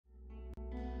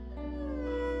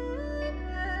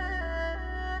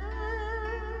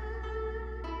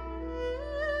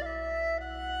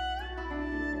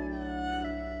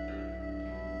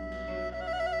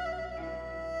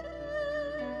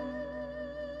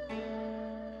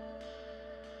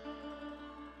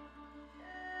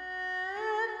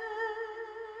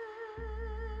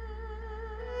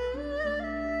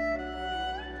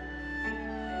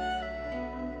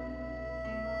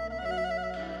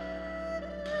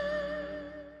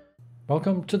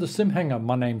Welcome to the SimHanger.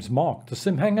 My name's Mark, the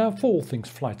SimHanger for all things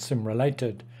flight sim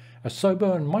related.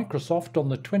 Asobo and Microsoft on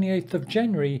the 28th of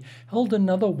January held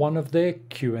another one of their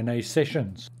Q&A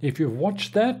sessions. If you've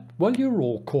watched that, well, you're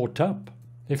all caught up.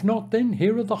 If not, then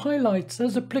here are the highlights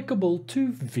as applicable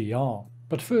to VR.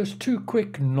 But first, two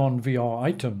quick non-VR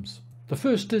items. The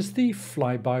first is the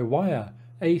fly-by-wire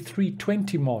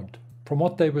A320 mod. From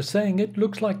what they were saying, it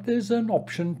looks like there's an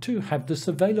option to have this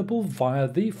available via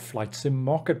the Flight Sim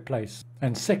marketplace.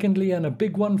 And secondly, and a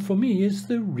big one for me, is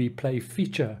the replay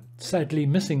feature, sadly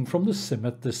missing from the sim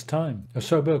at this time.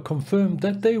 Asobo confirmed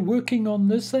that they're working on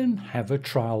this and have a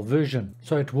trial version,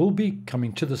 so it will be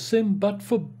coming to the sim, but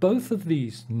for both of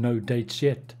these, no dates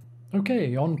yet.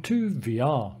 Okay, on to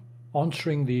VR.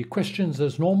 Answering the questions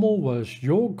as normal was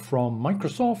Jorg from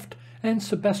Microsoft and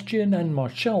Sebastian and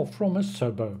Marcel from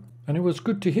Asobo. And it was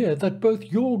good to hear that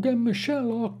both Jorg and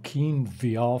Michelle are keen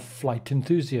VR flight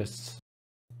enthusiasts.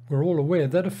 We're all aware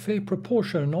that a fair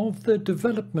proportion of the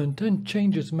development and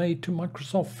changes made to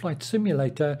Microsoft Flight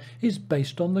Simulator is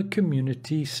based on the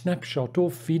community snapshot or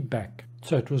feedback.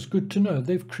 So it was good to know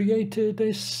they've created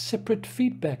a separate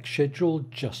feedback schedule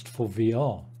just for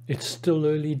VR. It's still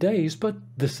early days, but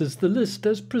this is the list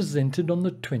as presented on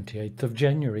the 28th of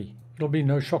January. It'll be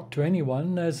no shock to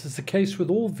anyone, as is the case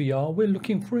with all VR, we're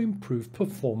looking for improved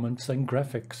performance and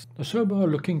graphics. Asobo are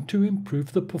looking to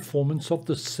improve the performance of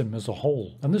the sim as a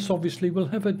whole, and this obviously will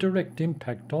have a direct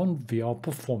impact on VR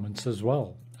performance as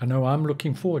well. I know I'm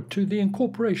looking forward to the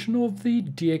incorporation of the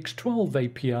DX12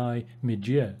 API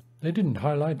mid-year. They didn't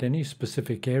highlight any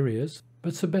specific areas,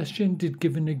 but Sebastian did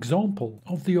give an example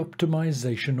of the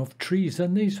optimization of trees,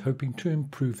 and he's hoping to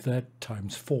improve that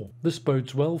 ×4. This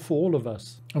bodes well for all of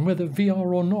us. And whether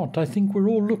VR or not, I think we're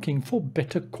all looking for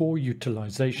better core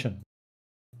utilization.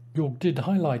 Jorg did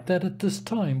highlight that at this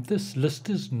time, this list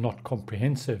is not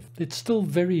comprehensive. It's still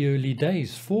very early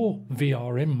days for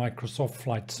VR in Microsoft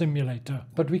Flight Simulator.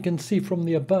 But we can see from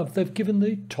the above, they've given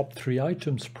the top 3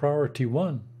 items priority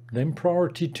 1, then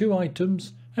priority 2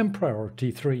 items, and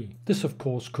priority 3. This of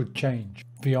course could change.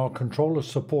 VR controller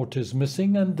support is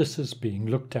missing and this is being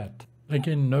looked at.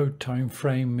 Again, no time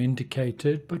frame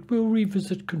indicated, but we'll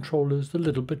revisit controllers a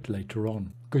little bit later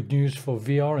on. Good news for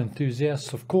VR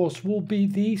enthusiasts of course will be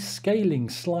the scaling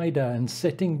slider and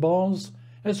setting bars,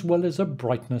 as well as a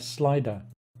brightness slider.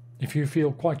 If you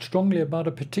feel quite strongly about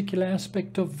a particular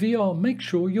aspect of VR, make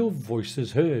sure your voice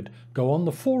is heard. Go on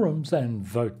the forums and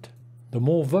vote. The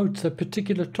more votes a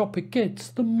particular topic gets,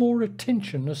 the more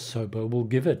attention Asobo will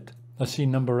give it. I see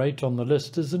number 8 on the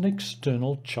list is an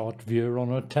external chart viewer on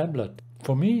a tablet.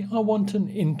 For me, I want an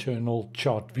internal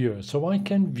chart viewer so I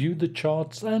can view the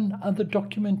charts and other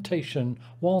documentation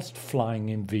whilst flying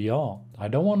in VR. I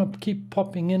don't want to keep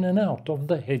popping in and out of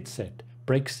the headset.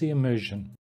 Breaks the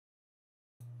immersion.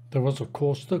 There was of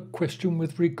course the question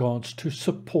with regards to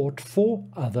support for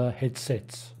other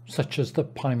headsets, such as the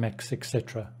Pimax,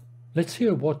 etc. Let's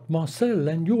hear what Marcel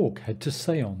and Jorg had to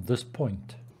say on this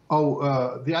point.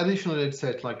 The additional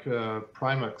headset like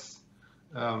Pimax,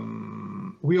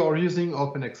 we are using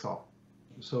OpenXR.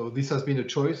 So this has been a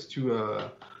choice to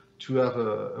have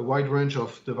a wide range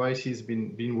of devices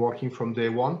been working from day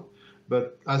one.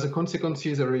 But as a consequence,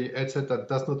 is a headset that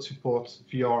does not support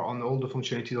VR on all the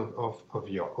functionalities of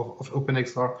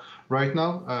OpenXR right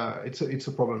now. It's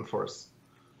a problem for us.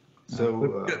 So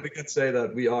we can say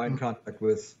that we are in contact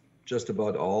with just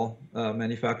about all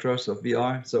manufacturers of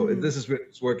VR. So this is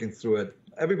working through it.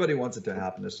 Everybody wants it to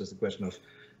happen. It's just a question of,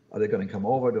 are they going to come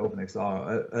over to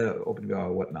OpenXR, OpenVR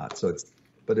or whatnot? So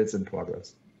it's in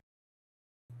progress.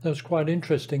 That's quite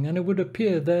interesting, and it would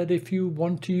appear that if you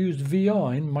want to use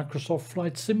VR in Microsoft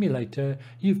Flight Simulator,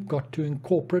 you've got to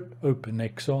incorporate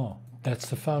OpenXR. That's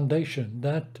the foundation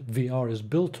that VR is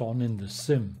built on in the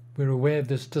sim. We're aware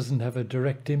this doesn't have a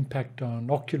direct impact on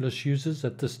Oculus users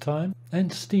at this time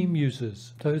and Steam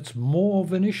users, so it's more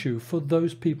of an issue for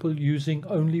those people using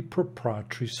only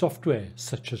proprietary software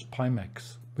such as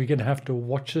Pimax. We're going to have to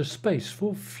watch this space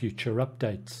for future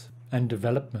updates and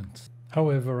developments.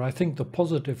 However, I think the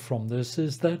positive from this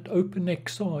is that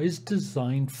OpenXR is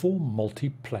designed for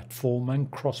multi-platform and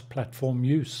cross-platform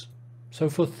use. So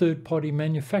for third-party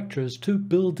manufacturers to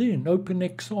build in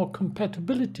OpenXR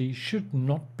compatibility should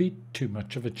not be too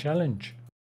much of a challenge.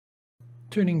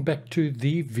 Turning back to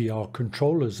the VR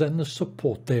controllers and the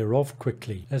support thereof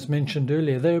quickly. As mentioned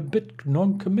earlier, they're a bit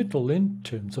non-committal in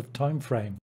terms of time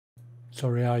frame.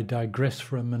 Sorry, I digress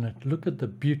for a minute. Look at the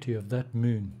beauty of that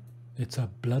moon. It's a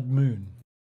blood moon.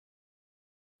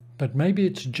 But maybe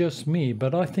it's just me,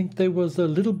 but I think there was a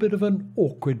little bit of an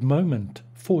awkward moment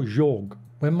for Jorg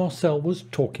when Marcel was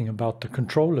talking about the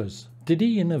controllers. Did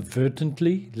he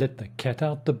inadvertently let the cat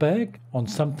out the bag on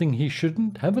something he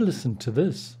shouldn't? Have a listen to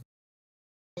this.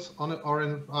 On an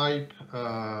RNI,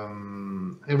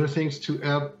 everything's to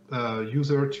help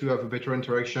user to have a better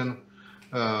interaction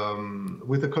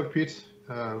with the cockpit.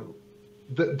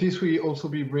 This will also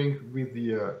be bring with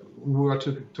the we were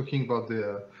talking about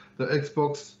the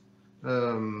Xbox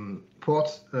port.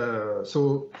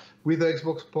 So with the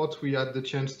Xbox port, we had the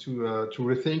chance to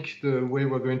rethink the way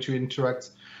we're going to interact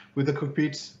with the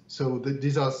cockpit. So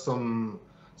these are some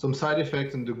side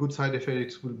effects, and the good side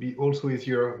effects will be also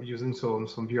easier using some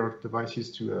VR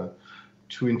devices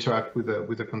to interact with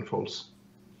the controls.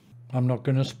 I'm not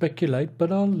going to speculate,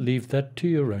 but I'll leave that to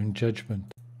your own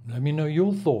judgment. Let me know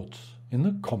your thoughts in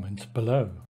the comments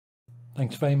below.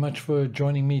 Thanks very much for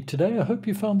joining me today. I hope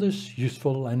you found this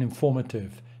useful and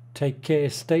informative. Take care,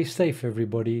 stay safe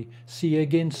everybody. See you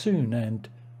again soon, and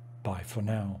bye for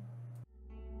now.